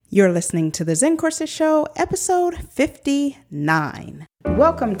You're listening to the Zen Courses Show, episode 59.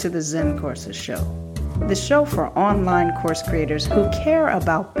 Welcome to the Zen Courses Show, the show for online course creators who care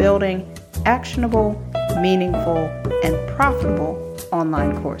about building actionable, meaningful, and profitable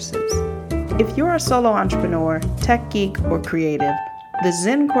online courses. If you're a solo entrepreneur, tech geek, or creative, the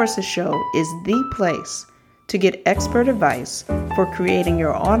Zen Courses Show is the place to get expert advice for creating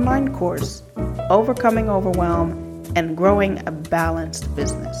your online course, overcoming overwhelm, and growing a balanced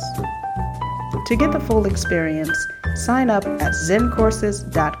business. To get the full experience, sign up at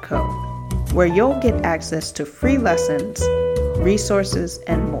zencourses.co, where you'll get access to free lessons, resources,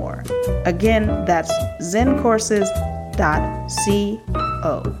 and more. Again, that's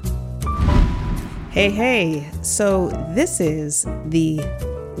zencourses.co. Hey, so this is the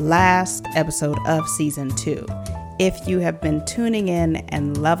last episode of season 2. If you have been tuning in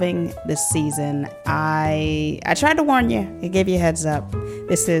and loving this season, I tried to warn you. I gave you a heads up.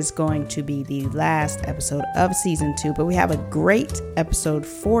 This is going to be the last episode of season 2, but we have a great episode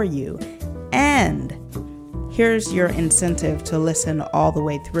for you. And here's your incentive to listen all the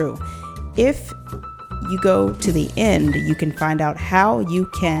way through. If you go to the end, you can find out how you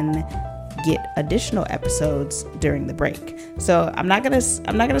can get additional episodes during the break. So I'm not gonna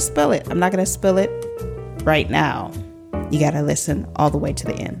spill it. I'm not gonna spill it right now. You gotta listen all the way to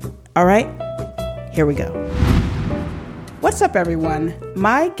the end. All right, here we go. What's up, everyone?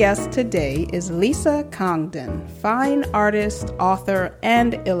 My guest today is Lisa Congdon, fine artist, author,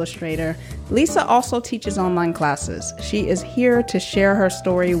 and illustrator. Lisa also teaches online classes. She is here to share her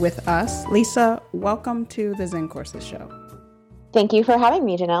story with us. Lisa, welcome to the Zen Courses Show. Thank you for having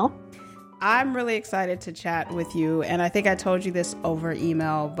me, Janelle. I'm really excited to chat with you, and I think I told you this over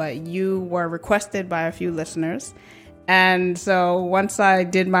email, but you were requested by a few listeners. And so once I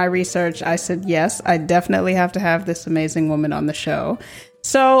did my research, I said, yes, I definitely have to have this amazing woman on the show.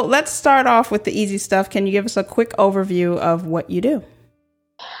 So let's start off with the easy stuff. Can you give us a quick overview of what you do?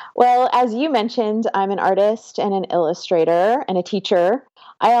 Well, as you mentioned, I'm an artist and an illustrator and a teacher.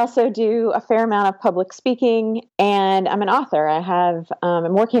 I also do a fair amount of public speaking, and I'm an author. I'm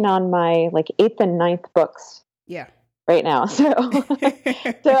working on my 8th and 9th books. Yeah. Right now. So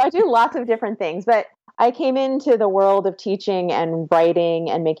I do lots of different things, but I came into the world of teaching and writing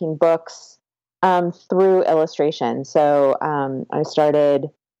and making books through illustration. So I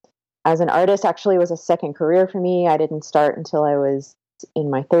started as an artist. Actually, it was a second career for me. I didn't start until I was in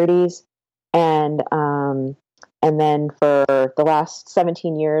my 30s, and then for the last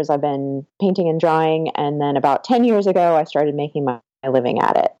 17 years, I've been painting and drawing. And then about 10 years ago, I started making my living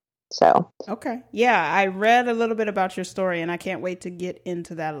at it. So. Okay. Yeah, I read a little bit about your story, and I can't wait to get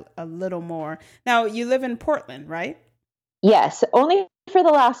into that a little more. Now, you live in Portland, right? Yes, only for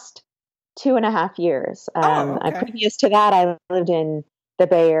the last 2.5 years. Okay. Previous to that, I lived in the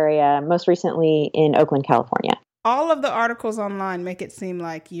Bay Area, most recently in Oakland, California. All of the articles online make it seem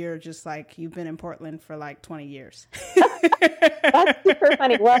like you're just you've been in Portland for 20 years. That's super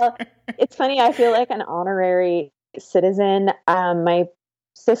funny. Well, it's funny. I feel like an honorary citizen. My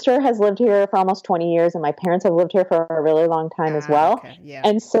sister has lived here for almost 20 years, and my parents have lived here for a really long time as well. Okay. Yeah.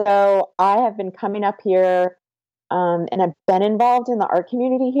 And so I have been coming up here, and I've been involved in the art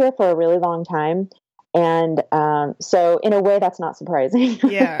community here for a really long time. And so in a way, that's not surprising.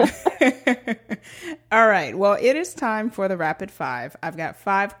 Yeah. All right. Well, it is time for the rapid 5. I've got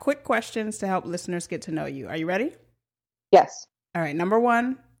 5 quick questions to help listeners get to know you. Are you ready? Yes. All right. Number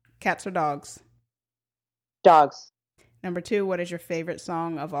 1, cats or dogs? Dogs. Number 2, what is your favorite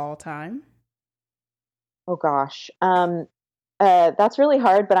song of all time? Oh, gosh. That's really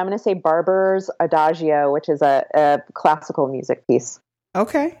hard, but I'm going to say Barber's Adagio, which is a classical music piece.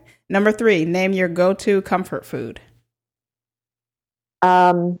 Okay. Number 3, name your go-to comfort food.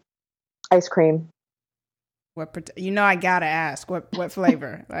 Ice cream. I gotta ask what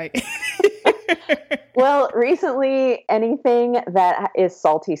flavor? Well, recently anything that is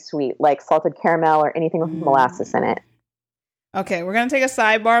salty sweet, like salted caramel or anything with molasses in it. Okay, we're gonna take a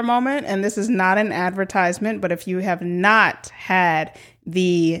sidebar moment, and this is not an advertisement, but if you have not had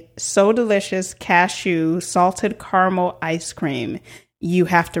the So Delicious cashew salted caramel ice cream, you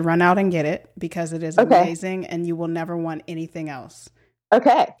have to run out and get it because it is amazing, and you will never want anything else.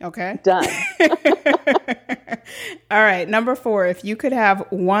 Okay. Done. All right. Number 4, if you could have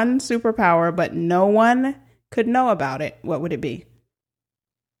one superpower, but no one could know about it, what would it be?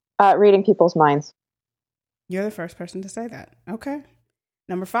 Reading people's minds. You're the first person to say that. Okay.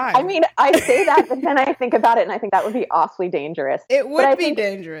 Number 5. I mean, I say that, but then I think about it and I think that would be awfully dangerous. It would be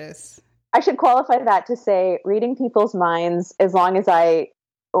dangerous. I should qualify that to say reading people's minds as long as I,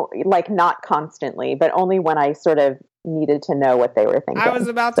 not constantly, but only when I sort of needed to know what they were thinking. I was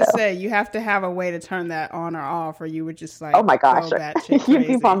about to say, you have to have a way to turn that on or off, or you would just like, oh my gosh, you'd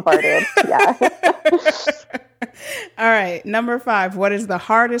be bombarded. Yeah. All right. Number 5, what is the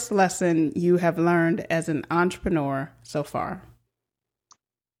hardest lesson you have learned as an entrepreneur so far?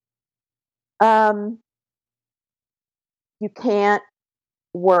 You can't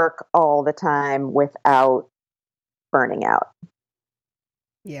work all the time without burning out.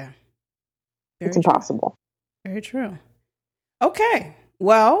 Yeah. It's impossible. Very true. Okay.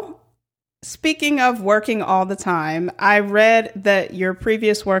 Well, speaking of working all the time, I read that your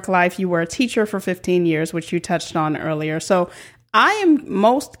previous work life, you were a teacher for 15 years, which you touched on earlier. So I am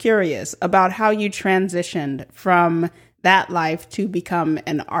most curious about how you transitioned from that life to become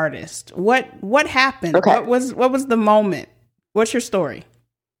an artist. What happened? Okay. What was the moment? What's your story?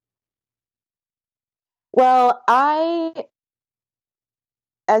 Well, I,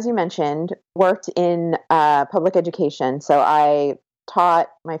 as you mentioned, worked in public education. So I taught,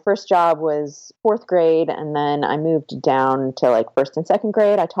 my first job was 4th grade, and then I moved down to like 1st and 2nd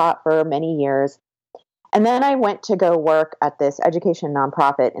grade. I taught for many years. And then I went to go work at this education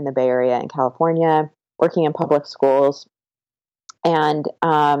nonprofit in the Bay Area in California, working in public schools. And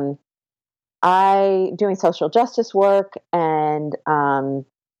I doing social justice work and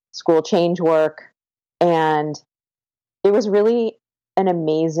school change work. And it was really an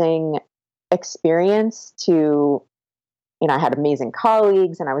amazing experience to, I had amazing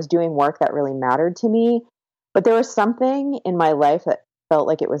colleagues and I was doing work that really mattered to me. But there was something in my life that felt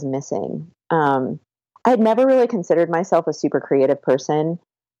like it was missing. I had never really considered myself a super creative person,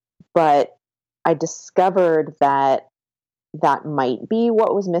 but I discovered that might be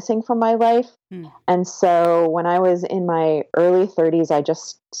what was missing from my life. And so when I was in my early 30s, I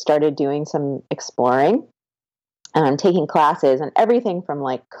just started doing some exploring and taking classes, and everything from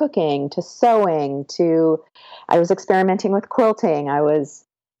like cooking to sewing to, I was experimenting with quilting. I was,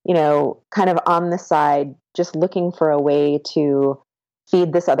 kind of on the side, just looking for a way to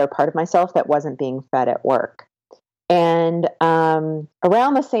feed this other part of myself that wasn't being fed at work. And around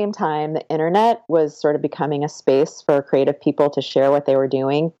the same time, the internet was sort of becoming a space for creative people to share what they were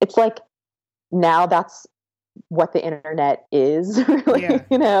doing. It's like now that's what the internet is, really.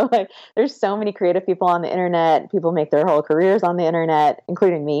 Yeah. Like there's so many creative people on the internet. People make their whole careers on the internet,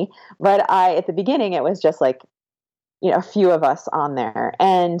 including me. But at the beginning, it was just like, a few of us on there.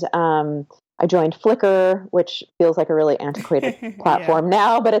 And I joined Flickr, which feels like a really antiquated platform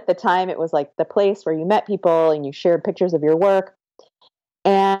now. But at the time, it was like the place where you met people and you shared pictures of your work.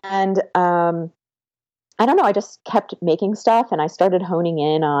 And I don't know, I just kept making stuff and I started honing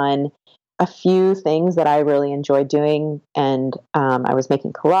in on a few things that I really enjoyed doing. And I was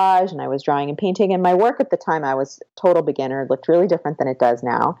making collage and I was drawing and painting. And my work at the time, I was a total beginner. It looked really different than it does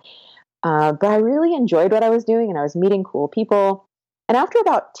now. But I really enjoyed what I was doing and I was meeting cool people. And after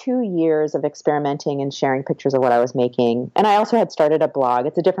about 2 years of experimenting and sharing pictures of what I was making, and I also had started a blog.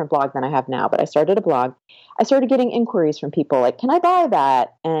 It's a different blog than I have now, but I started a blog. I started getting inquiries from people like, can I buy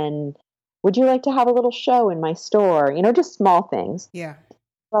that? And would you like to have a little show in my store? Just small things. Yeah.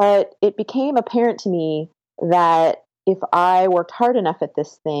 But it became apparent to me that if I worked hard enough at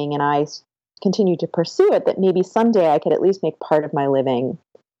this thing and I continued to pursue it, that maybe someday I could at least make part of my living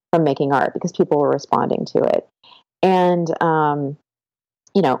from making art because people were responding to it. And,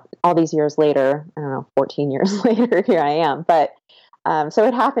 all these years later, I don't know, 14 years later, here I am. But so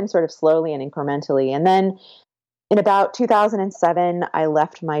it happened sort of slowly and incrementally. And then in about 2007, I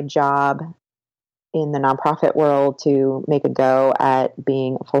left my job in the nonprofit world to make a go at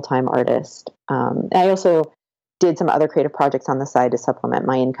being a full-time artist. I also did some other creative projects on the side to supplement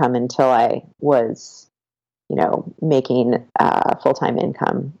my income until I was, making full-time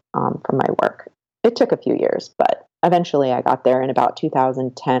income from my work. It took a few years, but eventually I got there in about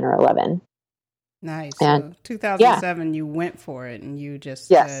 2010 or 11. Nice. And so 2007, you went for it and you just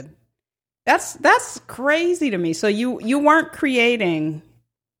said, that's crazy to me. So you weren't creating,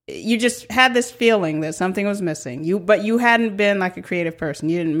 you just had this feeling that something was missing. But you hadn't been like a creative person.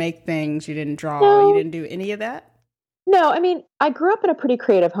 You didn't make things, you didn't draw, you didn't do any of that? No, I mean, I grew up in a pretty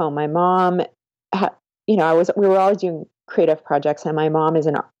creative home. My mom, we were always doing creative projects, and my mom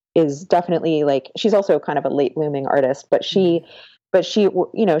is definitely like, she's also kind of a late blooming artist, but she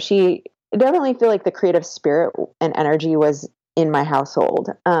definitely feel like the creative spirit and energy was in my household.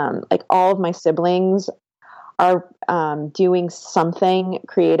 Like all of my siblings are doing something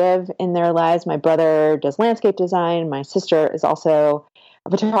creative in their lives. My brother does landscape design. My sister is also a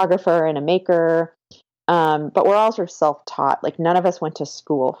photographer and a maker. But we're all sort of self-taught. Like none of us went to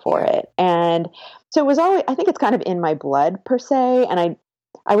school for it. And so it was always, I think it's kind of in my blood per se. And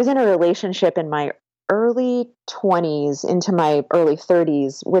I was in a relationship in my early 20s into my early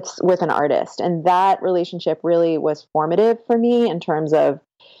 30s with an artist, and that relationship really was formative for me in terms of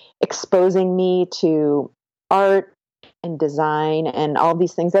exposing me to art and design and all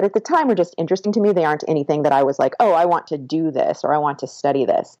these things that at the time were just interesting to me. They aren't anything that I was like, oh, I want to do this or I want to study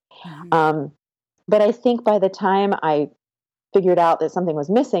this. But I think by the time I figured out that something was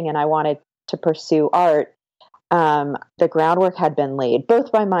missing and I wanted to pursue art, the groundwork had been laid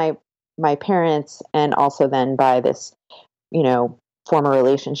both by my parents and also then by this, former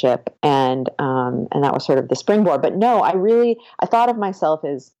relationship, and that was sort of the springboard. But no, I thought of myself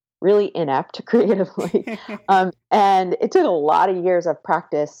as really inept creatively, and it took a lot of years of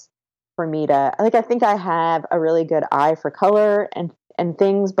practice for me to I think I have a really good eye for color and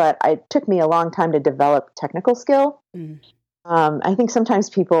things, but it took me a long time to develop technical skill. I think sometimes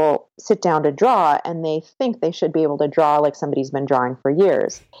people sit down to draw and they think they should be able to draw like somebody's been drawing for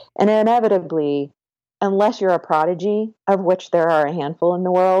years. And inevitably, unless you're a prodigy, of which there are a handful in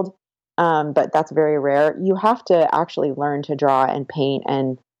the world, but that's very rare, you have to actually learn to draw and paint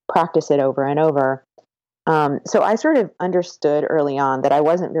and practice it over and over. So I sort of understood early on that I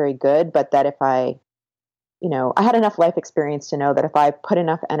wasn't very good, but that if I had enough life experience to know that if I put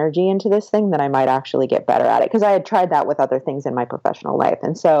enough energy into this thing, then I might actually get better at it. Because I had tried that with other things in my professional life.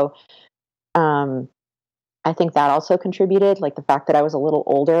 And so I think that also contributed, like the fact that I was a little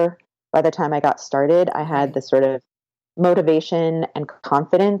older by the time I got started. I had this sort of motivation and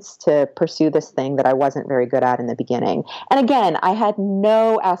confidence to pursue this thing that I wasn't very good at in the beginning. And again, I had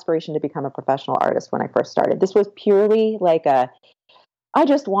no aspiration to become a professional artist when I first started. This was purely like I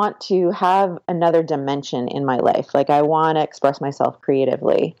just want to have another dimension in my life. Like I want to express myself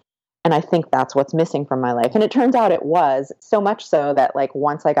creatively. And I think that's what's missing from my life. And it turns out it was, so much so that like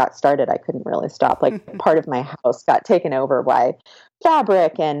once I got started, I couldn't really stop. Like part of my house got taken over by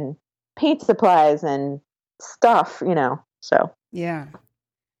fabric and paint supplies and stuff, so. Yeah.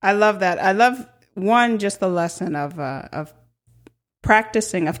 I love that. I love just the lesson of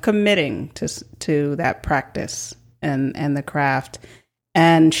practicing, of committing to that practice and the craft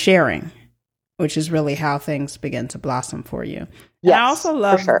and sharing, which is really how things begin to blossom for you. Yes, and I also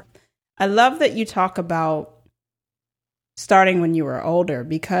love, for sure. I love that you talk about starting when you were older,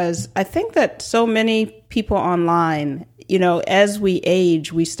 because I think that so many people online, as we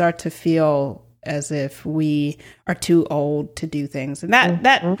age, we start to feel as if we are too old to do things. And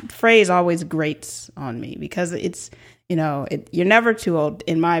that phrase always grates on me, because it's, you're never too old,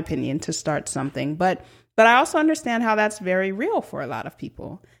 in my opinion, to start something. But I also understand how that's very real for a lot of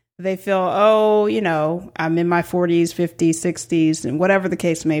people. They feel, I'm in my 40s, 50s, 60s, and whatever the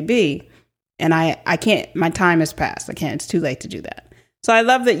case may be. And I can't, my time has passed. It's too late to do that. So I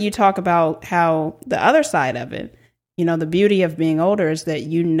love that you talk about how the other side of it, the beauty of being older is that,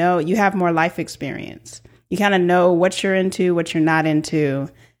 you have more life experience. You kind of know what you're into, what you're not into,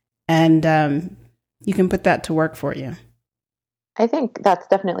 and you can put that to work for you. I think that's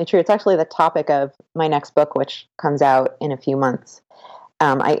definitely true. It's actually the topic of my next book, which comes out in a few months.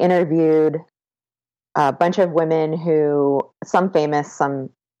 I interviewed a bunch of women some famous, some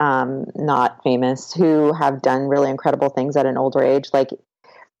not famous, who have done really incredible things at an older age, like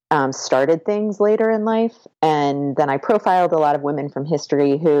started things later in life. And then I profiled a lot of women from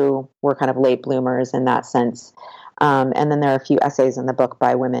history who were kind of late bloomers in that sense. And then there are a few essays in the book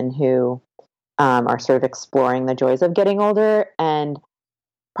by women who are sort of exploring the joys of getting older. And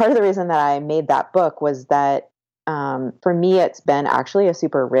part of the reason that I made that book was that for me, it's been actually a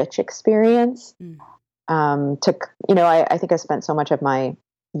super rich experience. I think I spent so much of my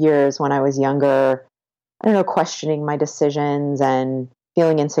years when I was younger, questioning my decisions and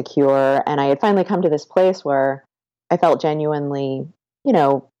feeling insecure. And I had finally come to this place where I felt genuinely,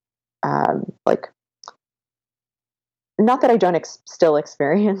 not that I don't still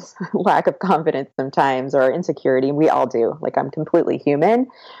experience lack of confidence sometimes or insecurity. We all do. Like, I'm completely human.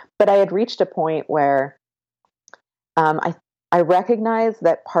 But I had reached a point where I recognized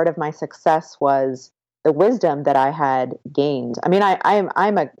that part of my success was the wisdom that I had gained. I mean,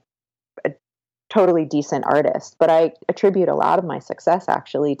 I'm a totally decent artist, but I attribute a lot of my success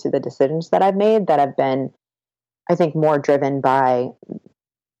actually to the decisions that I've made that have been, I think, more driven by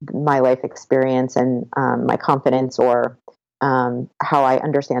my life experience and my confidence, or how I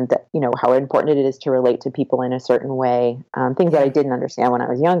understand that, how important it is to relate to people in a certain way, things that I didn't understand when I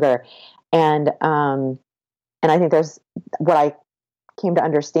was younger. And I think what I came to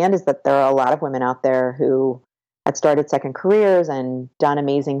understand is that there are a lot of women out there who had started second careers and done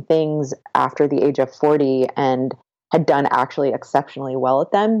amazing things after the age of 40 and had done actually exceptionally well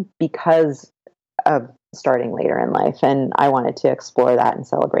at them because of starting later in life. And I wanted to explore that and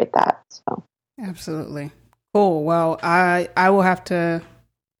celebrate that. So Absolutely. Cool. Well, I will have to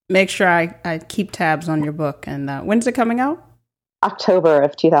make sure I keep tabs on your book. And when's it coming out? October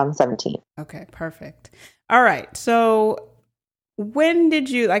of 2017. Okay, perfect. All right. So when did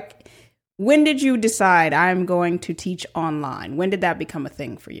you decide I'm going to teach online? When did that become a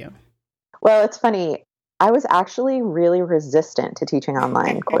thing for you? Well, it's funny. I was actually really resistant to teaching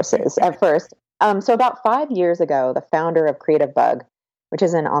online courses at first. So about 5 years ago, the founder of Creative Bug, which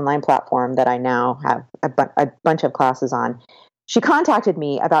is an online platform that I now have a bunch of classes on, she contacted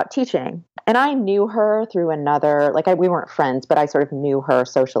me about teaching. And I knew her through another, we weren't friends, but I sort of knew her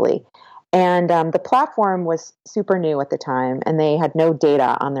socially. And the platform was super new at the time, and they had no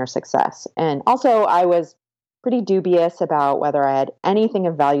data on their success. And also, I was pretty dubious about whether I had anything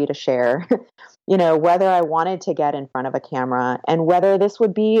of value to share, whether I wanted to get in front of a camera and whether this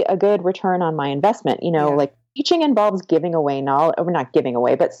would be a good return on my investment. Like teaching involves giving away knowledge, or not giving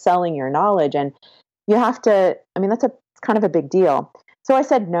away, but selling your knowledge. And you have to, that's kind of a big deal. So I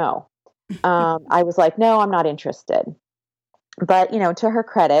said no. I was like, no, I'm not interested. But, to her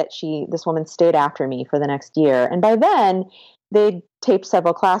credit, this woman stayed after me for the next year. And by then, they'd taped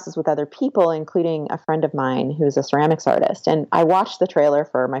several classes with other people, including a friend of mine who's a ceramics artist. And I watched the trailer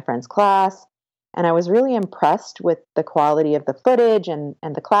for my friend's class, and I was really impressed with the quality of the footage and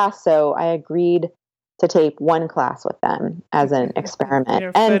the class. So I agreed to tape one class with them as an experiment.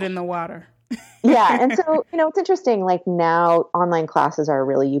 Your foot in the water. Yeah. And so, it's interesting, now online classes are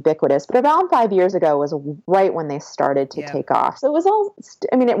really ubiquitous, but about 5 years ago was right when they started to take off. So it was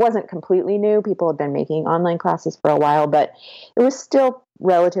it wasn't completely new. People had been making online classes for a while, but it was still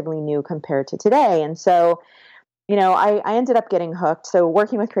relatively new compared to today. And so, I ended up getting hooked. So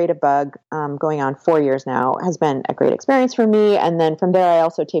working with Creative Bug, going on 4 years now, has been a great experience for me. And then from there, I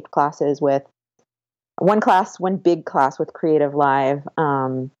also taped classes with one big class with Creative Live.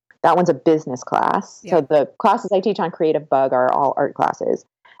 That one's a business class. Yeah. So the classes I teach on Creative Bug are all art classes.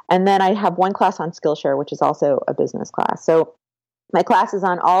 And then I have one class on Skillshare, which is also a business class. So my classes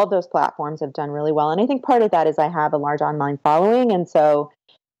on all of those platforms have done really well. And I think part of that is I have a large online following. And so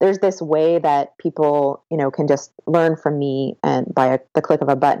there's this way that people, can just learn from me and by the click of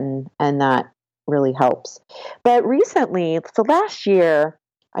a button. And that really helps. But recently, so last year,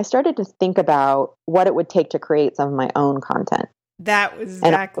 I started to think about what it would take to create some of my own content. That was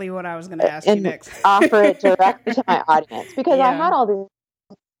exactly what I was going to ask you next. Offer it directly to my audience, because I had all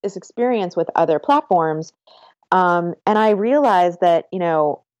this experience with other platforms. And I realized that,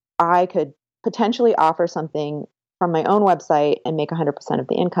 I could potentially offer something from my own website and make 100% of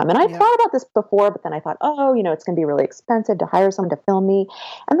the income. And I thought about this before, but then I thought, it's going to be really expensive to hire someone to film me.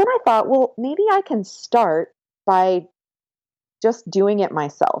 And then I thought, well, maybe I can start by just doing it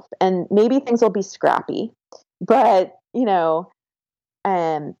myself. And maybe things will be scrappy, but,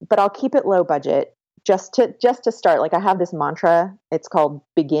 but I'll keep it low budget just to start. I have this mantra. It's called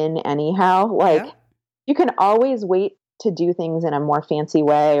begin anyhow. You can always wait to do things in a more fancy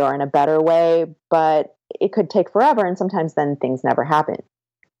way or in a better way, but it could take forever. And sometimes then things never happen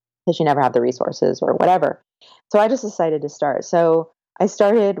because you never have the resources or whatever. So I just decided to start. So I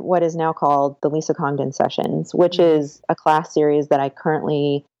started what is now called the Lisa Congdon Sessions, which is a class series that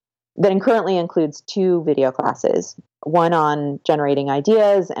currently includes 2 video classes, one on generating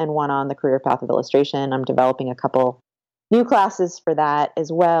ideas and one on the career path of illustration. I'm developing a couple new classes for that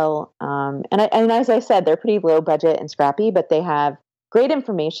as well. And as I said, they're pretty low budget and scrappy, but they have great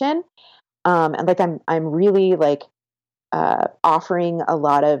information. And I'm really offering a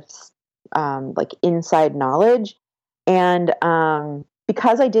lot of inside knowledge. And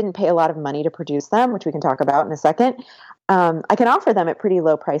because I didn't pay a lot of money to produce them, which we can talk about in a second, I can offer them at pretty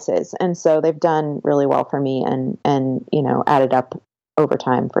low prices. And so they've done really well for me and added up over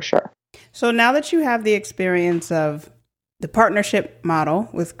time for sure. So now that you have the experience of the partnership model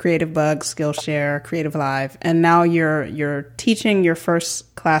with Creative Bug, Skillshare, Creative Live, and now you're teaching your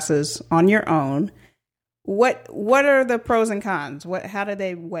first classes on your own, what are the pros and cons? How do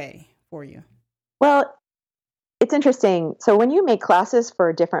they weigh for you? Well, it's interesting. So when you make classes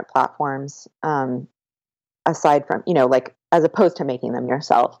for different platforms, aside from, as opposed to making them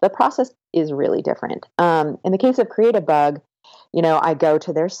yourself, the process is really different. In the case of Creative Bug, I go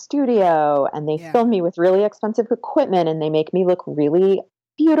to their studio and they film me with really expensive equipment and they make me look really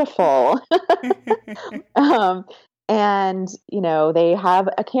beautiful. And, they have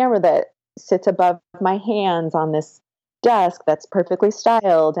a camera that sits above my hands on this desk that's perfectly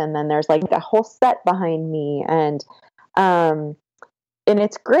styled. And then there's a whole set behind me and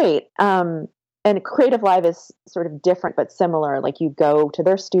it's great. And Creative Live is sort of different, but similar. You go to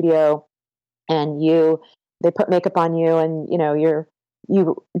their studio and they put makeup on you and, you're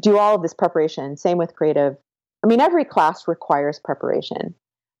you do all of this preparation. Same with creative. I mean, every class requires preparation,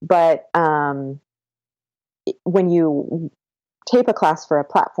 but when you tape a class for a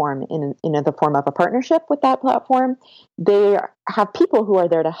platform in the form of a partnership with that platform, they have people who are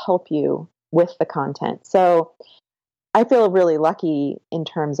there to help you with the content. So I feel really lucky in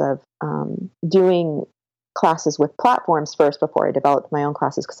terms of doing classes with platforms first before I developed my own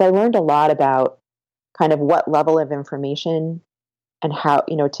classes, because I learned a lot about kind of what level of information and how,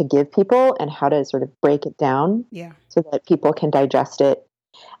 to give people and how to sort of break it down so that people can digest it.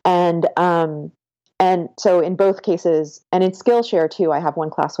 And so in both cases, and in Skillshare too, I have one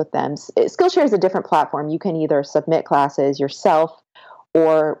class with them. Skillshare is a different platform. You can either submit classes yourself,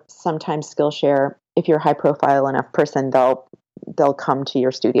 or sometimes Skillshare, if you're a high profile enough person, they'll come to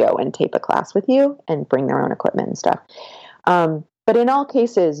your studio and tape a class with you and bring their own equipment and stuff. But in all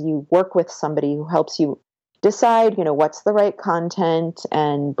cases, you work with somebody who helps you decide, what's the right content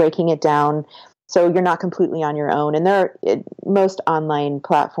and breaking it down. So you're not completely on your own. And most online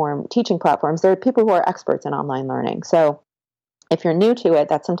teaching platforms, there are people who are experts in online learning. So if you're new to it,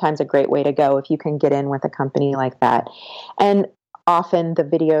 that's sometimes a great way to go if you can get in with a company like that. And often the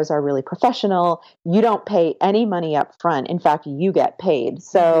videos are really professional. You don't pay any money up front. In fact, you get paid.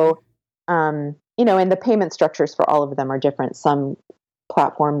 So, and the payment structures for all of them are different. Some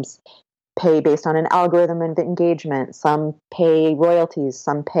platforms pay based on an algorithm of engagement. Some pay royalties.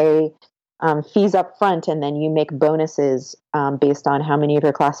 Some pay fees up front, and then you make bonuses based on how many of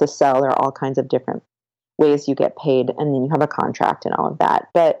your classes sell. There are all kinds of different ways you get paid, and then you have a contract and all of that.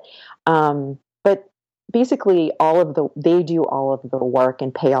 But basically, they do all of the work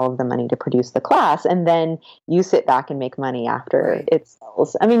and pay all of the money to produce the class, and then you sit back and make money after it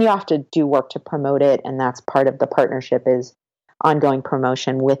sells. I mean, you have to do work to promote it, and that's part of the partnership is ongoing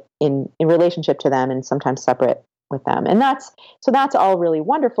promotion in relationship to them, and sometimes separate with them. And that's all really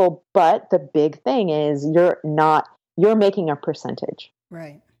wonderful. But the big thing is you're making a percentage,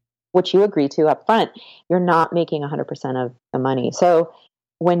 right? Which you agree to up front. You're not making 100% of the money. So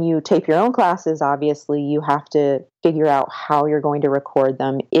when you tape your own classes, obviously you have to figure out how you're going to record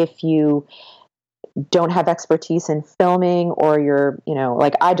them. If you don't have expertise in filming, or you're,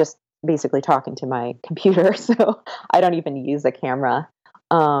 like I just basically talking to my computer, so I don't even use a camera.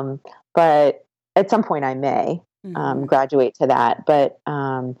 But at some point I may graduate to that. But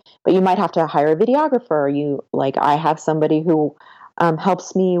you might have to hire a videographer. I have somebody who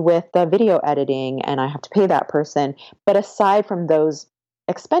helps me with the video editing, and I have to pay that person. But aside from those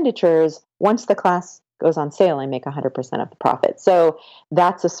expenditures, once the class goes on sale, I make 100% of the profit. So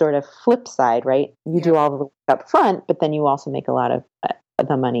that's a sort of flip side, right? You do all the work up front, but then you also make a lot of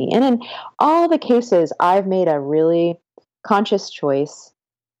the money. And in all the cases, I've made a really conscious choice.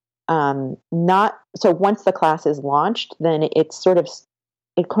 So once the class is launched, then it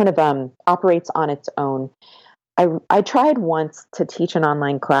kind of operates on its own. I tried once to teach an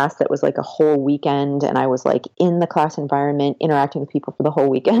online class that was like a whole weekend, and I was like in the class environment interacting with people for the whole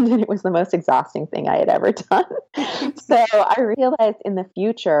weekend, and it was the most exhausting thing I had ever done. So I realized in the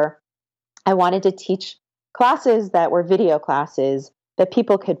future I wanted to teach classes that were video classes that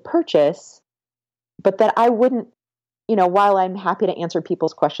people could purchase, but that I wouldn't, while I'm happy to answer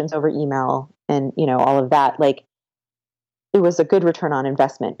people's questions over email and, all of that, like it was a good return on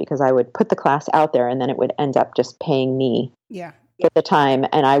investment, because I would put the class out there and then it would end up just paying me at the time.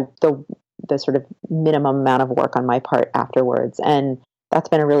 And the sort of minimum amount of work on my part afterwards. And that's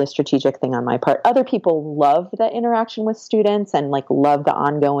been a really strategic thing on my part. Other people love the interaction with students and love the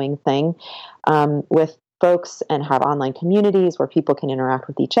ongoing thing with folks, and have online communities where people can interact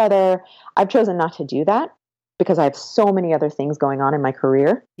with each other. I've chosen not to do that because I have so many other things going on in my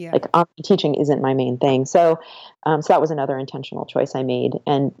career. Like teaching isn't my main thing. So that was another intentional choice I made.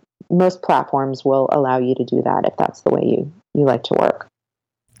 And most platforms will allow you to do that if that's the way you like to work.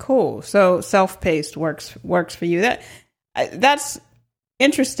 Cool. So self-paced works for you. That's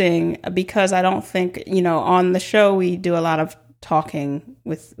interesting, because I don't think, on the show we do a lot of talking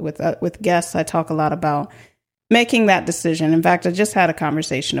with guests. I talk a lot about making that decision. In fact, I just had a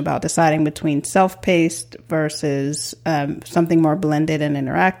conversation about deciding between self-paced versus something more blended and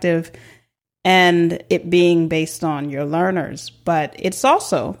interactive, and it being based on your learners. But it's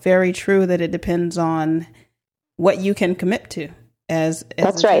also very true that it depends on what you can commit to as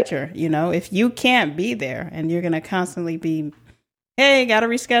a teacher. If you can't be there and you're going to constantly be, hey, got to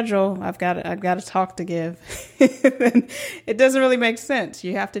reschedule, I've got a talk to give, then it doesn't really make sense.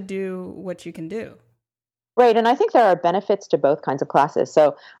 You have to do what you can do. Right. And I think there are benefits to both kinds of classes.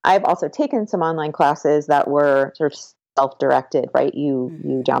 So I've also taken some online classes that were sort of self-directed, right?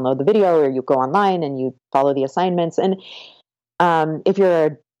 You download the video, or you go online and you follow the assignments. And if you're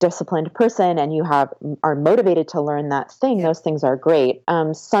a disciplined person and you are motivated to learn that thing, those things are great.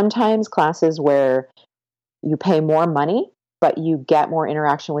 Sometimes classes where you pay more money, but you get more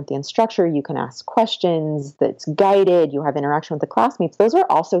interaction with the instructor, you can ask questions, that's guided, you have interaction with the classmates, those are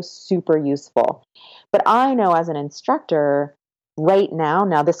also super useful. But I know as an instructor right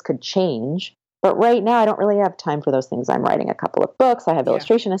now this could change, but right now I don't really have time for those things. I'm writing a couple of books, I have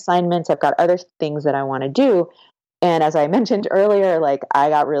illustration assignments, I've got other things that I want to do. And as I mentioned earlier, like I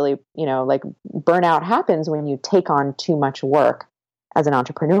got really, like burnout happens when you take on too much work as an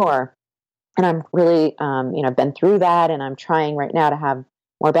entrepreneur. And I'm really, I've been through that, and I'm trying right now to have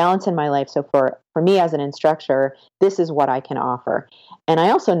more balance in my life. So for me as an instructor, this is what I can offer. And I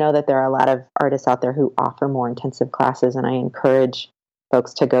also know that there are a lot of artists out there who offer more intensive classes, and I encourage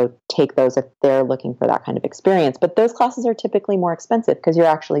folks to go take those if they're looking for that kind of experience. But those classes are typically more expensive because you're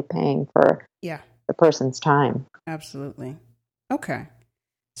actually paying for the person's time. Absolutely. Okay.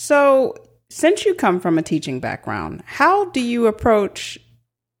 So since you come from a teaching background, how do you approach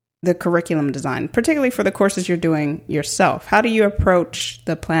the curriculum design, particularly for the courses you're doing yourself? How do you approach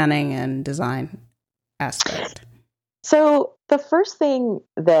the planning and design aspect? So the first thing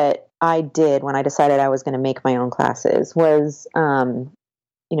that I did when I decided I was going to make my own classes was,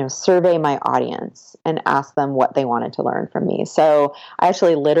 survey my audience and ask them what they wanted to learn from me. So I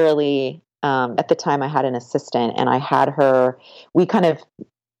actually literally, at the time I had an assistant, and I had her, we kind of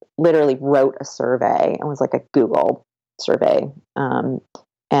literally wrote a survey. It was like a Google survey.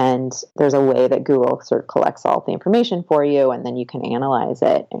 And there's a way that Google sort of collects all the information for you, and then you can analyze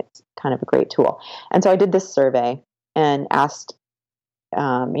it. It's kind of a great tool. And so I did this survey and asked,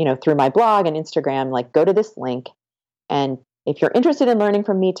 through my blog and Instagram, like, go to this link, and if you're interested in learning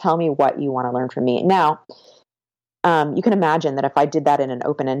from me, tell me what you want to learn from me. Now, you can imagine that if I did that in an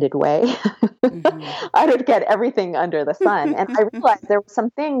open-ended way, I would get everything under the sun. And I realized there were some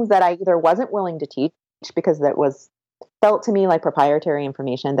things that I either wasn't willing to teach because that felt to me like proprietary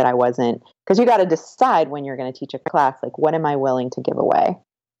information that I wasn't, because you got to decide when you're going to teach a class, like, what am I willing to give away?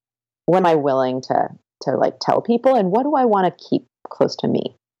 What am I willing to like tell people? And what do I want to keep close to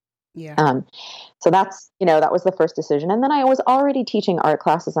me? Yeah. So that's, that was the first decision. And then I was already teaching art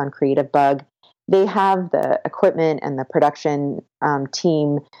classes on Creative Bug. They have the equipment and the production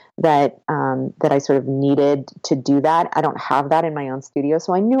team that I sort of needed to do that. I don't have that in my own studio.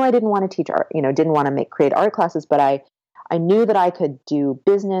 So I knew I didn't want to teach art, didn't want to create art classes, but I knew that I could do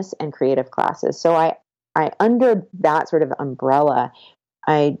business and creative classes. So I under that sort of umbrella,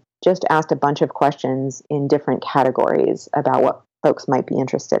 I just asked a bunch of questions in different categories about what folks might be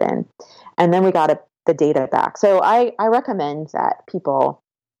interested in. And then we got the data back. So I recommend that people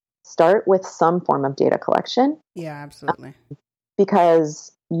start with some form of data collection. Yeah, absolutely.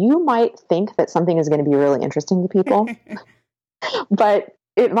 Because you might think that something is going to be really interesting to people, but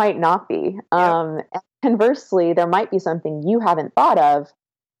it might not be. And conversely, there might be something you haven't thought of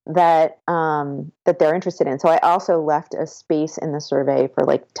that they're interested in. So I also left a space in the survey for,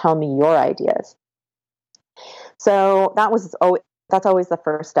 like, tell me your ideas. So that's always the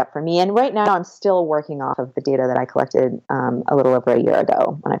first step for me. And right now I'm still working off of the data that I collected a little over a year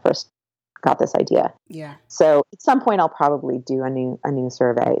ago when I first got this idea. Yeah. So at some point I'll probably do a new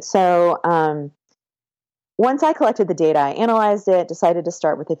survey. So once I collected the data, I analyzed it, decided to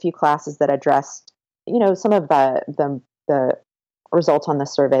start with a few classes that addressed, some of the results on the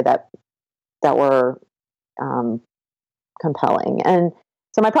survey that were compelling. And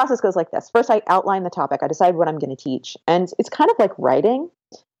so my process goes like this. First, I outline the topic. I decide what I'm going to teach. And it's kind of like writing.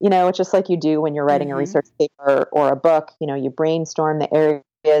 It's just like you do when you're writing a research paper or a book. You brainstorm the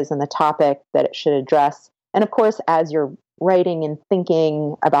areas and the topic that it should address. And of course, as you're writing and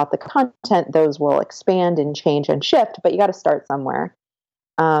thinking about the content, those will expand and change and shift, but you got to start somewhere.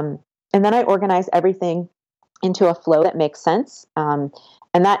 And then I organize everything into a flow that makes sense. And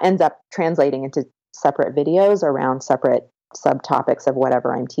that ends up translating into separate videos around separate subtopics of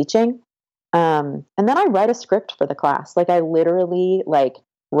whatever I'm teaching. And then I write a script for the class. Like, I literally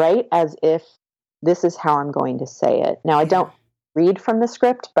write as if this is how I'm going to say it. Now, I don't read from the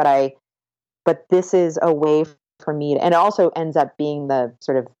script, but this is a way for me to, and it also ends up being the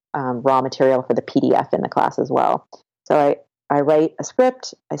sort of raw material for the PDF in the class as well. So I write a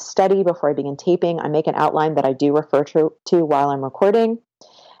script, I study before I begin taping, I make an outline that I do refer to while I'm recording.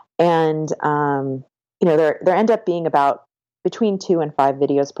 And, there end up being about between 2 and 5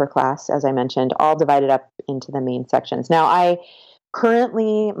 videos per class, as I mentioned, all divided up into the main sections. Now,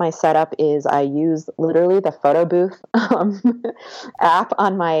 currently, my setup is I use literally the photo booth app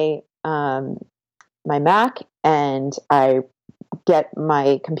on my Mac, and I get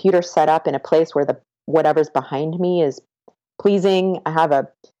my computer set up in a place where whatever's behind me is pleasing. I have a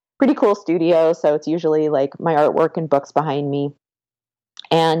pretty cool studio, so it's usually like my artwork and books behind me.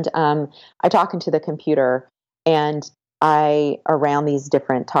 And I talk into the computer, and I around these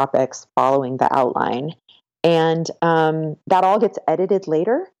different topics following the outline. And that all gets edited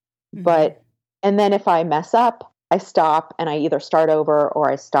later. Mm-hmm. And then if I mess up, I stop and I either start over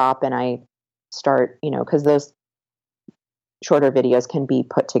or I stop and I start, because those shorter videos can be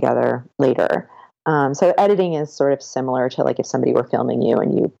put together later. So editing is sort of similar to like if somebody were filming you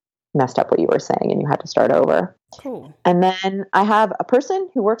and you messed up what you were saying and you had to start over. Cool. And then I have a person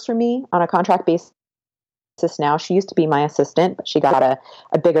who works for me on a contract basis now. She used to be my assistant, but she got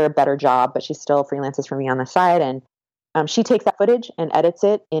a bigger, better job, but she still freelances for me on the side. And she takes that footage and edits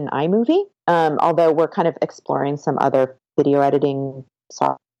it in iMovie. Although we're kind of exploring some other video editing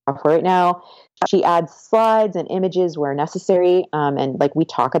software right now. She adds slides and images where necessary. And like we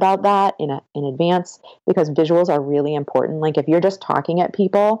talk about that in advance because visuals are really important. Like if you're just talking at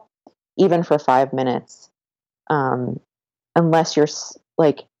people, even for 5 minutes, unless you're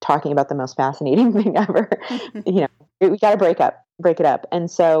like talking about the most fascinating thing ever, we got to break it up.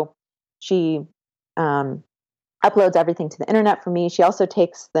 And so she uploads everything to the internet for me. She also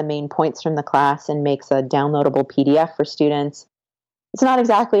takes the main points from the class and makes a downloadable PDF for students. It's not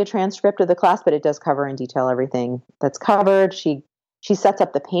exactly a transcript of the class, but it does cover in detail everything that's covered. She sets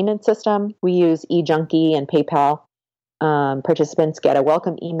up the payment system. We use eJunkie and PayPal. Participants get a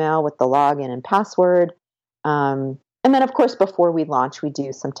welcome email with the login and password. And then, of course, before we launch, we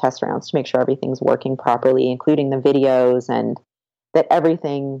do some test rounds to make sure everything's working properly, including the videos and that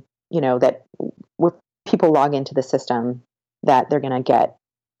everything, that when people log into the system, that they're going to get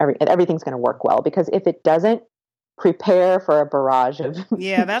everything's going to work well. Because if it doesn't, prepare for a barrage of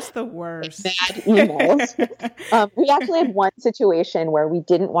that's the worst bad emails. We actually had one situation where we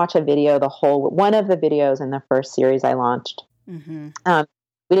didn't watch a video one of the videos in the first series I launched. Mm-hmm.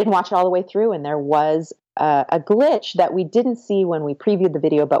 We didn't watch it all the way through, and there was a glitch that we didn't see when we previewed the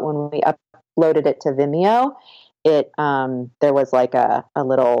video, but when we uploaded it to Vimeo, there was like a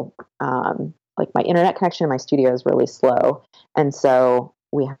little like my internet connection in my studio is really slow, and so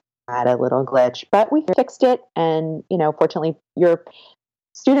we had a little glitch, but we fixed it. And, fortunately, your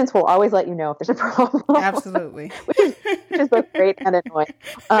students will always let you know if there's a problem. Absolutely. which is both great and annoying.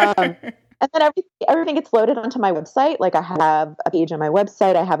 And then everything gets loaded onto my website. Like I have a page on my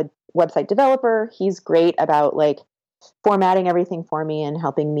website. I have a website developer. He's great about like formatting everything for me and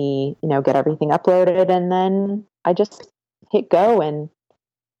helping me, get everything uploaded. And then I just hit go and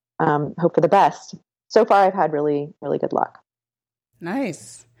hope for the best. So far, I've had really, really good luck.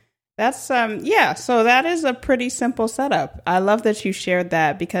 Nice. That's, so that is a pretty simple setup. I love that you shared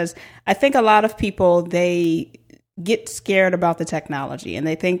that because I think a lot of people, they get scared about the technology and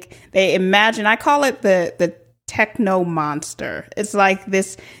they imagine, I call it the techno monster. It's like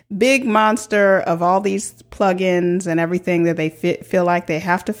this big monster of all these plugins and everything that they feel like they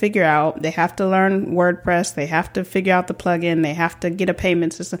have to figure out. They have to learn WordPress. They have to figure out the plugin. They have to get a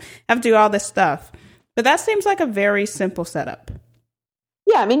payment system, have to do all this stuff. But that seems like a very simple setup.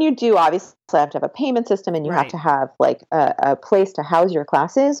 Yeah, I mean, you do obviously have to have a payment system and you have to have like a place to house your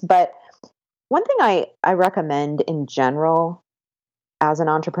classes. But one thing I recommend in general as an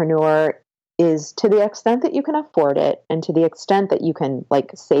entrepreneur is to the extent that you can afford it and to the extent that you can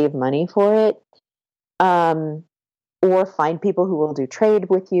like save money for it, or find people who will do trade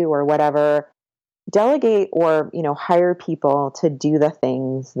with you or whatever, delegate or, hire people to do the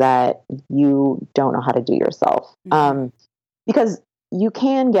things that you don't know how to do yourself. Mm-hmm. Because you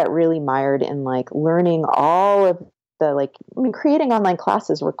can get really mired in like learning all of the creating online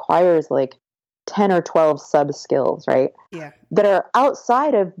classes requires like 10 or 12 sub skills, right? Yeah. That are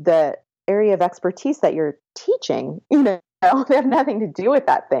outside of the area of expertise that you're teaching. They have nothing to do with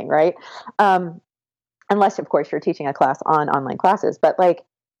that thing, right? Unless of course you're teaching a class on online classes. But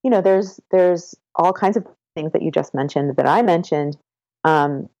there's all kinds of things that you just mentioned that I mentioned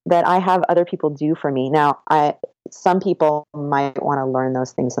that I have other people do for me. Now, some people might want to learn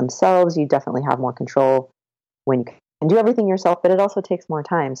those things themselves. You definitely have more control when you can do everything yourself, but it also takes more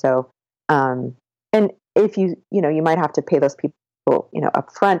time. So, and if you might have to pay those people,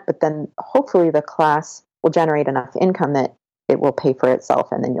 up front, but then hopefully the class will generate enough income that it will pay for itself.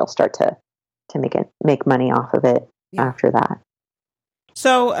 And then you'll start to make money off of it after that.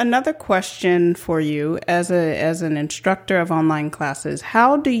 So another question for you as an instructor of online classes,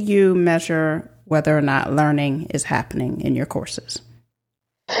 how do you measure whether or not learning is happening in your courses?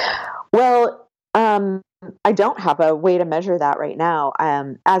 Well, I don't have a way to measure that right now.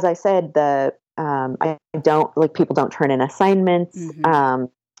 As I said, I don't people don't turn in assignments. Mm-hmm.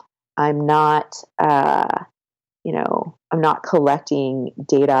 I'm not I'm not collecting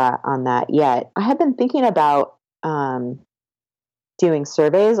data on that yet. I have been thinking about doing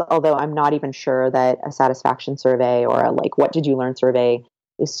surveys, although I'm not even sure that a satisfaction survey or a like what did you learn survey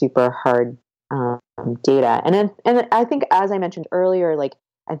is super hard data. And I think, as I mentioned earlier, like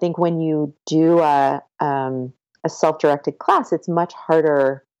I think when you do a self-directed class, it's much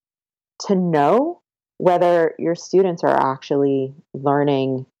harder to know whether your students are actually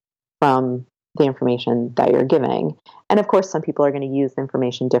learning from the information that you're giving. And of course, some people are going to use the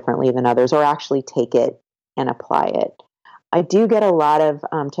information differently than others, or actually take it and apply it. I do get a lot of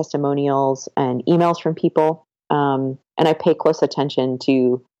testimonials and emails from people, and I pay close attention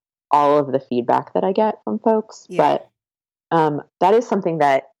to all of the feedback that I get from folks. Yeah. But that is something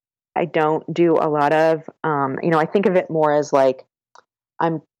that I don't do a lot of. I think of it more as like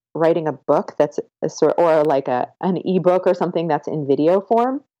I'm writing a book that's a sort, or like an ebook or something that's in video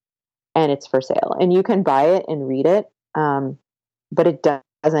form, and it's for sale, and you can buy it and read it. But it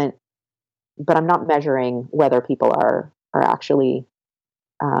doesn't. But I'm not measuring whether people are actually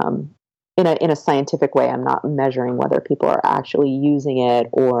in a scientific way. I'm not measuring whether people are actually using it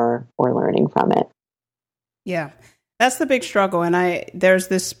or learning from it. Yeah. That's the big struggle. And there's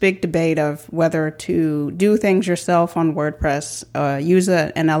this big debate of whether to do things yourself on WordPress, use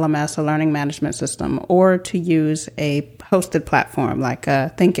an LMS, a learning management system, or to use a hosted platform like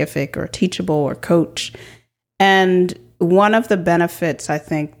Thinkific or Teachable or Coach. And one of the benefits, I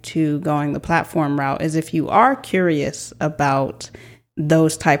think, to going the platform route is if you are curious about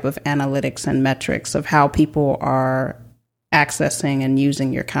those type of analytics and metrics of how people are accessing and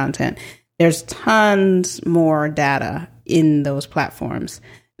using your content, there's tons more data in those platforms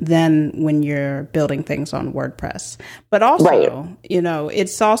than when you're building things on WordPress. But also, right.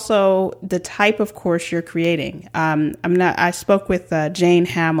 It's also the type of course you're creating. I spoke with Jane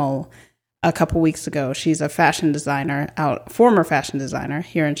Hamill a couple weeks ago. She's a former fashion designer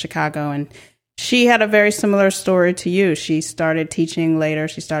here in Chicago. And she had a very similar story to you. She started teaching later.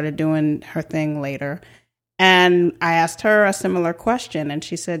 She started doing her thing later. And I asked her a similar question. And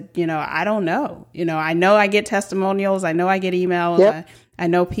she said, I don't know. I know I get testimonials. I know I get emails. Yep. I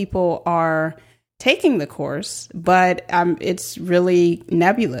know people are taking the course, but it's really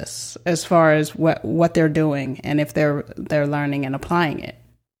nebulous as far as what they're doing and if they're learning and applying it.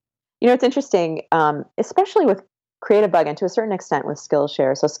 It's interesting, especially with CreativeBug and to a certain extent with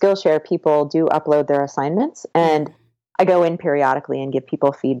Skillshare. So Skillshare, people do upload their assignments, and I go in periodically and give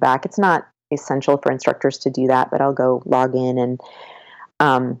people feedback. It's not essential for instructors to do that, but I'll go log in. And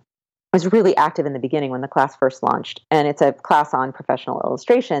I was really active in the beginning when the class first launched. And it's a class on professional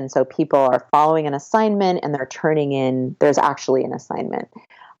illustration. So people are following an assignment and they're turning in, there's actually an assignment.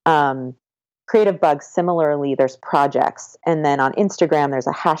 CreativeBug, similarly, there's projects. And then on Instagram, there's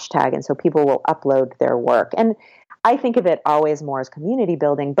a hashtag. And so people will upload their work. And I think of it always more as community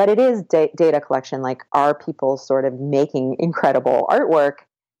building, but it is data collection. Like, are people sort of making incredible artwork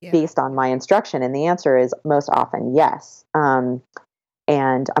based on my instruction? And the answer is most often yes.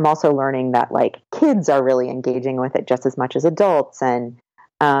 And I'm also learning that like kids are really engaging with it just as much as adults. And,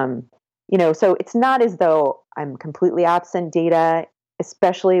 so it's not as though I'm completely absent data,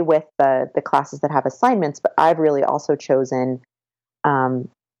 especially with the classes that have assignments, but I've really also chosen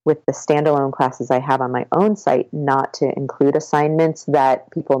with the standalone classes I have on my own site not to include assignments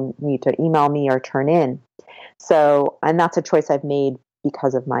that people need to email me or turn in. So, and that's a choice I've made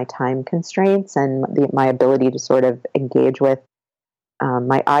because of my time constraints and my ability to sort of engage with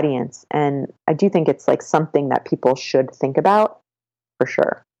my audience. And I do think it's like something that people should think about for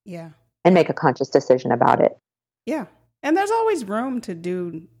sure. Yeah. And make a conscious decision about it. Yeah. And there's always room to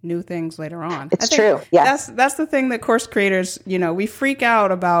do new things later on. It's true. Yes. That's the thing that course creators, we freak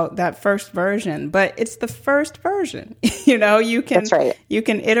out about that first version, but it's the first version. That's right. You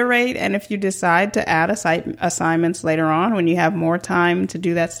can iterate. And if you decide to add assignments later on, when you have more time to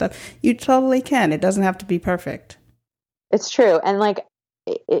do that stuff, you totally can. It doesn't have to be perfect. It's true. And like,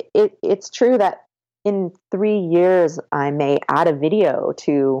 it's true that in 3 years, I may add a video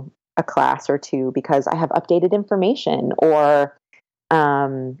to a class or two because I have updated information or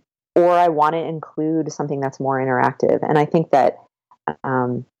I want to include something that's more interactive. And I think that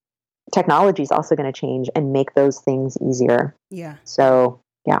technology is also going to change and make those things easier. Yeah. So,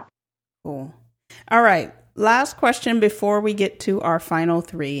 yeah. Cool. All right. Last question before we get to our final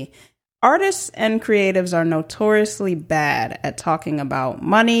three. Artists and creatives are notoriously bad at talking about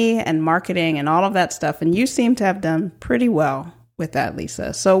money and marketing and all of that stuff. And you seem to have done pretty well with that,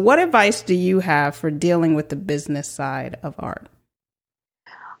 Lisa. So what advice do you have for dealing with the business side of art?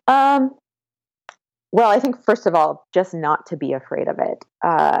 Well, I think first of all, just not to be afraid of it,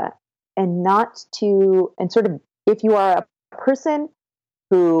 and sort of if you are a person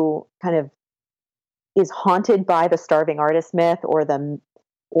who kind of is haunted by the starving artist myth, or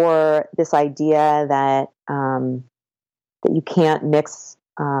this idea that that you can't mix,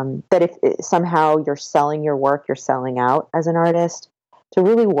 that if somehow you're selling your work, you're selling out as an artist, to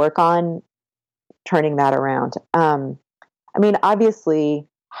really work on turning that around. I mean, obviously,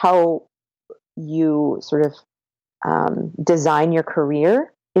 how you sort of design your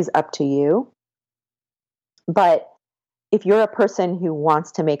career is up to you. But if you're a person who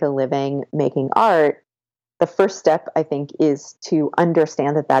wants to make a living making art, the first step, I think, is to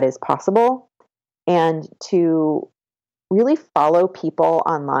understand that that is possible, and to really follow people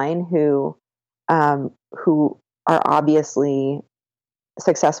online who are obviously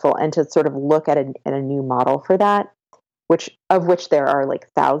successful, and to sort of look at a new model for that, which there are like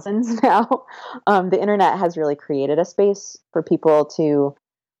thousands now. The internet has really created a space for people to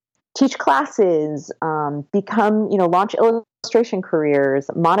teach classes, launch illustration careers,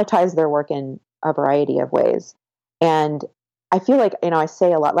 monetize their work in a variety of ways. And I feel like, I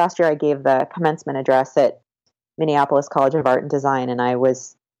say a lot. Last year I gave the commencement address at Minneapolis College of Art and Design, and I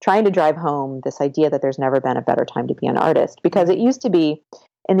was trying to drive home this idea that there's never been a better time to be an artist, because it used to be,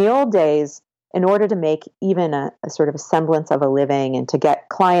 in the old days, in order to make even a sort of a semblance of a living and to get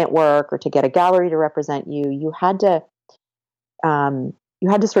client work or to get a gallery to represent you, you had to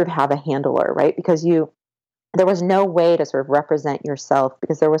sort of have a handler, right? Because there was no way to sort of represent yourself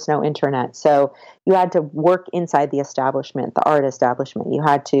because there was no internet. So you had to work inside the establishment, the art establishment. You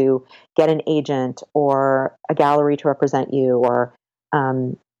had to get an agent or a gallery to represent you, or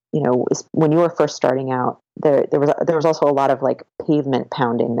when you were first starting out, there was also a lot of like pavement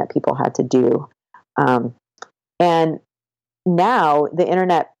pounding that people had to do. And now the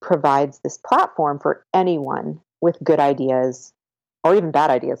internet provides this platform for anyone with good ideas, or even bad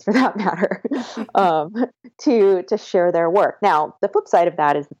ideas for that matter, to share their work. Now, the flip side of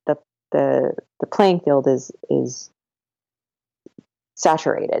that is the playing field is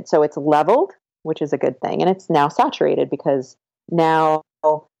saturated. So it's leveled, which is a good thing. And it's now saturated because now,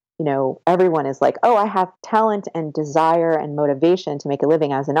 everyone is like, oh, I have talent and desire and motivation to make a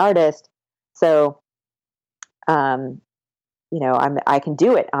living as an artist. So, I can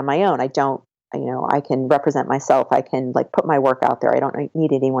do it on my own. I can represent myself. I can like put my work out there. I don't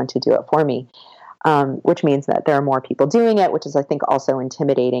need anyone to do it for me. Which means that there are more people doing it, which is, I think, also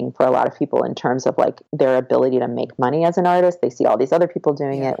intimidating for a lot of people in terms of like their ability to make money as an artist. They see all these other people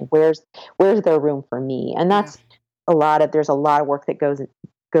doing it. Where's there room for me? And that's there's a lot of work that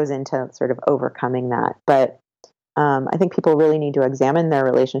goes into sort of overcoming that. But I think people really need to examine their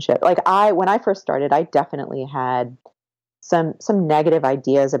relationship. Like when I first started, I definitely had some negative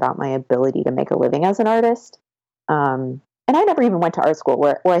ideas about my ability to make a living as an artist. And I never even went to art school,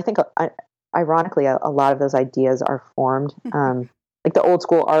 where I think, ironically, a lot of those ideas are formed. Like the old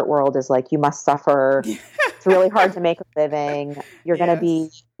school art world is like, you must suffer. It's really hard to make a living. You're going to be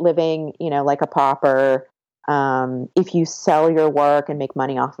living, like a pauper. If you sell your work and make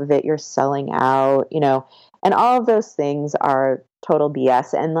money off of it, you're selling out, and all of those things are total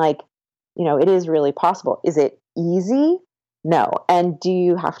BS. And like, it is really possible. Is it easy? No. And do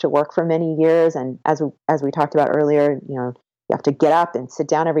you have to work for many years? And as we talked about earlier, you have to get up and sit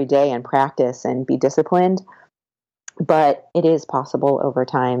down every day and practice and be disciplined. But it is possible over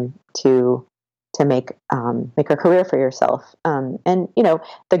time to make a career for yourself. And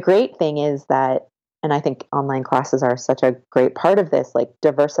the great thing is that, and I think online classes are such a great part of this, like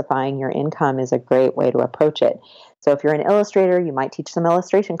diversifying your income is a great way to approach it. So if you're an illustrator, you might teach some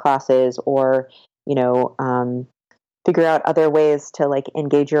illustration classes, or, figure out other ways to like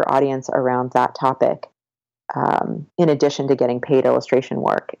engage your audience around that topic, in addition to getting paid illustration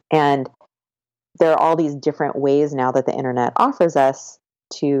work. And there are all these different ways now that the internet offers us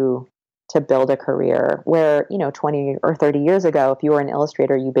to build a career, where, 20 or 30 years ago, if you were an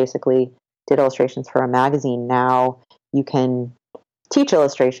illustrator, you basically did illustrations for a magazine. Now you can teach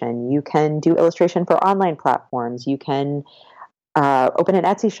illustration. You can do illustration for online platforms. You can open an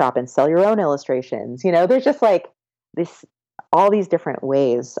Etsy shop and sell your own illustrations. There's just like all these different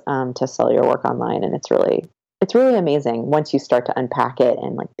ways to sell your work online. And it's really amazing once you start to unpack it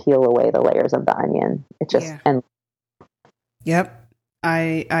and like peel away the layers of the onion. It just, and yep.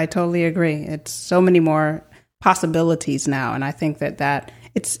 I totally agree. It's so many more possibilities now. And I think that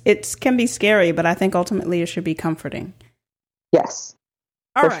it can be scary, but I think ultimately it should be comforting. Yes.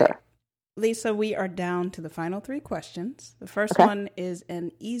 All right. Sure. Lisa, we are down to the final 3 questions. The first one is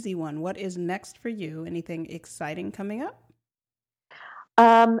an easy one. What is next for you? Anything exciting coming up?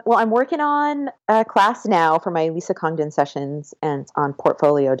 Well, I'm working on a class now for my Lisa Congdon sessions and on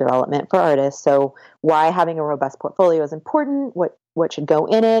portfolio development for artists. So why having a robust portfolio is important, what should go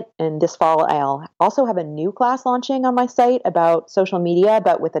in it. And this fall, I'll also have a new class launching on my site about social media,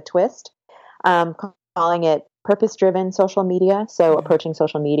 but with a twist, calling it purpose-driven social media. So approaching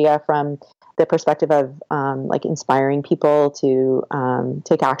social media from the perspective of like inspiring people to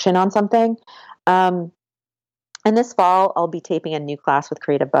take action on something. And this fall, I'll be taping a new class with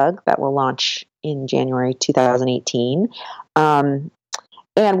Creative Bug that will launch in January 2018. And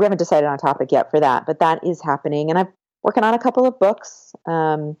we haven't decided on a topic yet for that, but that is happening. And I'm working on a couple of books.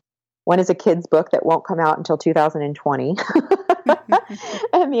 One is a kid's book that won't come out until 2020.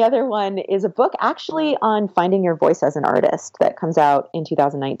 And the other one is a book actually on finding your voice as an artist that comes out in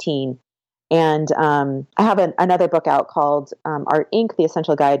 2019. And I have another book out called Art Inc., The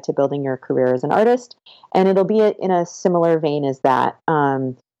Essential Guide to Building Your Career as an Artist. And it'll be in a similar vein as that,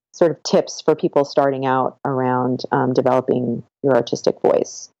 sort of tips for people starting out around developing your artistic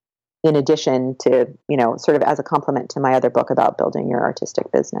voice, in addition to, sort of as a complement to my other book about building your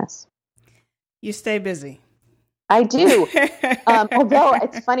artistic business. You stay busy. I do. Although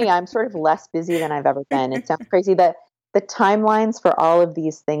it's funny, I'm sort of less busy than I've ever been. It sounds crazy that the timelines for all of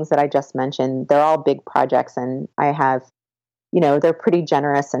these things that I just mentioned, they're all big projects, and I have, they're pretty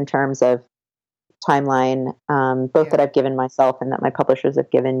generous in terms of timeline, both that I've given myself and that my publishers have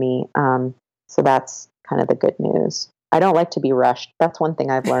given me. So that's kind of the good news. I don't like to be rushed. That's one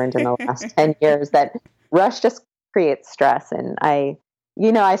thing I've learned in the last 10 years, that rush just creates stress. And I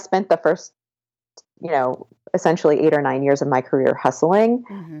spent the first, essentially 8 or 9 years of my career hustling.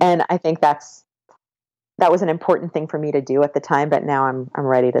 Mm-hmm. And I think that was an important thing for me to do at the time, but now I'm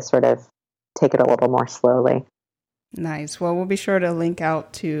ready to sort of take it a little more slowly. Nice. Well, we'll be sure to link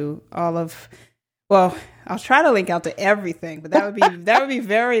out to I'll try to link out to everything, but that would be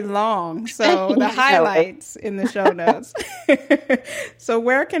very long. So the highlights in the show notes. So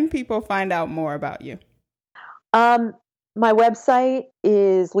where can people find out more about you? My website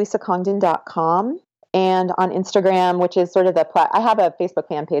is lisacongdon.com. And on Instagram, which is sort of I have a Facebook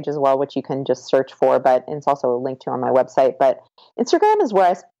fan page as well, which you can just search for, but it's also linked to on my website. But Instagram is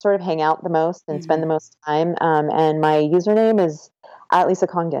where I sort of hang out the most and spend the most time. And my username is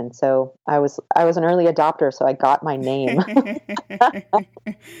 @LisaCongdon. So I was an early adopter, so I got my name.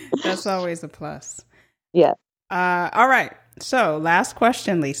 That's always a plus. Yeah. All right. So last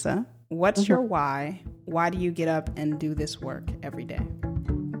question, Lisa. What's your why? Why do you get up and do this work every day?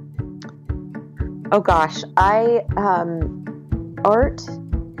 Oh gosh, art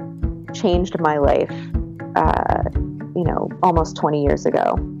changed my life, almost 20 years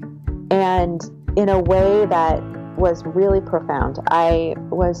ago. And in a way that was really profound. I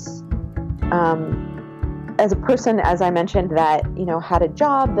was, as a person, as I mentioned, that, had a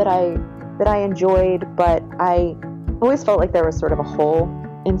job that I enjoyed, but I always felt like there was sort of a hole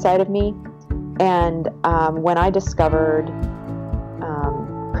inside of me. And when I discovered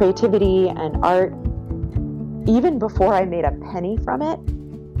creativity and art, even before I made a penny from it,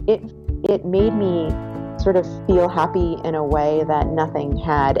 it made me sort of feel happy in a way that nothing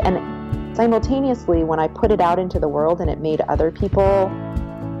had. And simultaneously, when I put it out into the world and it made other people,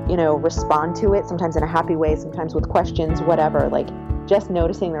 respond to it, sometimes in a happy way, sometimes with questions, whatever, like just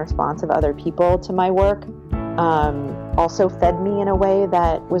noticing the response of other people to my work also fed me in a way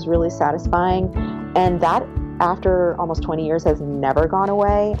that was really satisfying. And that, after almost 20 years, has never gone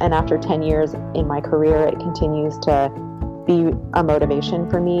away. And after 10 years in my career, it continues to be a motivation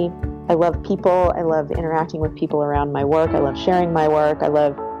for me. I love people. I love interacting with people around my work. I love sharing my work. I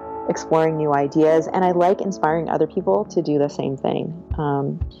love exploring new ideas. And I like inspiring other people to do the same thing.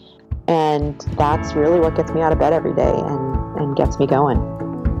 And that's really what gets me out of bed every day and gets me going.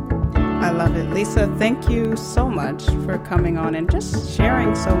 I love it. Lisa, thank you so much for coming on and just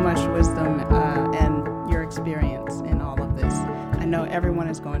sharing so much wisdom and your experience in all of this. I know everyone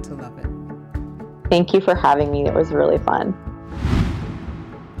is going to love it. Thank you for having me. It was really fun.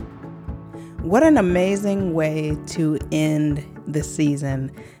 What an amazing way to end the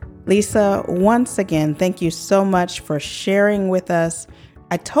season. Lisa, once again, thank you so much for sharing with us.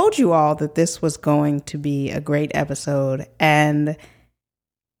 I told you all that this was going to be a great episode, and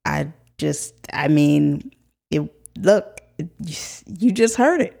you just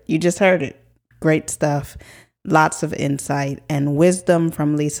heard it. You just heard it. Great stuff. Lots of insight and wisdom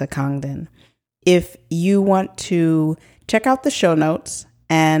from Lisa Congdon. If you want to check out the show notes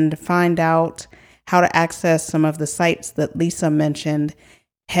and find out how to access some of the sites that Lisa mentioned,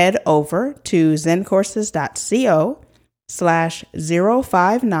 head over to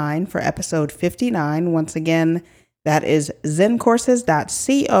zencourses.co/059 for episode 59. Once again, That is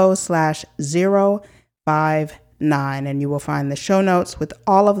zencourses.co/059. And you will find the show notes with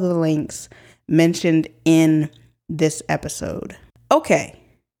all of the links mentioned in this episode. Okay.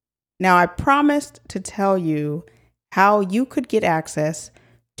 Now, I promised to tell you how you could get access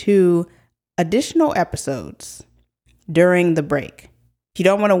to additional episodes during the break. If you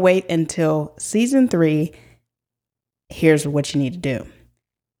don't want to wait until season 3, here's what you need to do.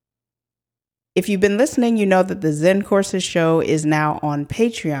 If you've been listening, you know that the Zen Courses show is now on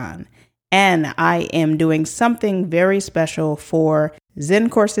Patreon, and I am doing something very special for Zen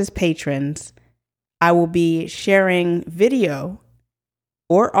Courses patrons. I will be sharing video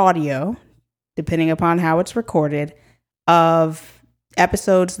or audio, depending upon how it's recorded, of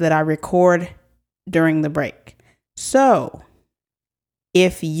episodes that I record during the break. So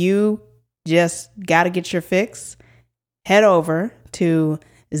if you just got to get your fix, head over to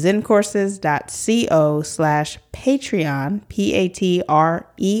zencourses.co/Patreon,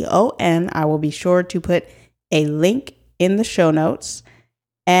 Patreon. I will be sure to put a link in the show notes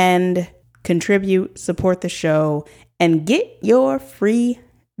and contribute, support the show, and get your free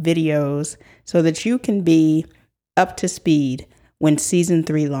videos so that you can be up to speed when season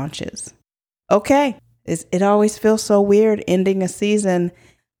 3 launches. Okay, it always feels so weird ending a season.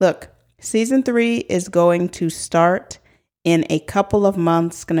 Look, season 3 is going to start in a couple of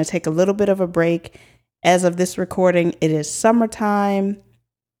months. Going to take a little bit of a break. As of this recording, it is summertime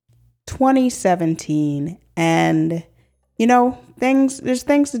 2017, and there's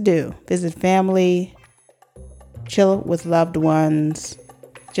things to do. Visit family, chill with loved ones,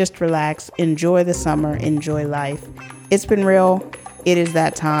 just relax, enjoy the summer, enjoy life. It's been real. It is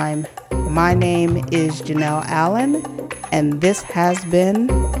that time. My name is Janelle Allen, and this has been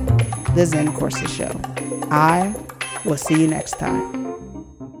the Zen Courses Show. I will see you next time.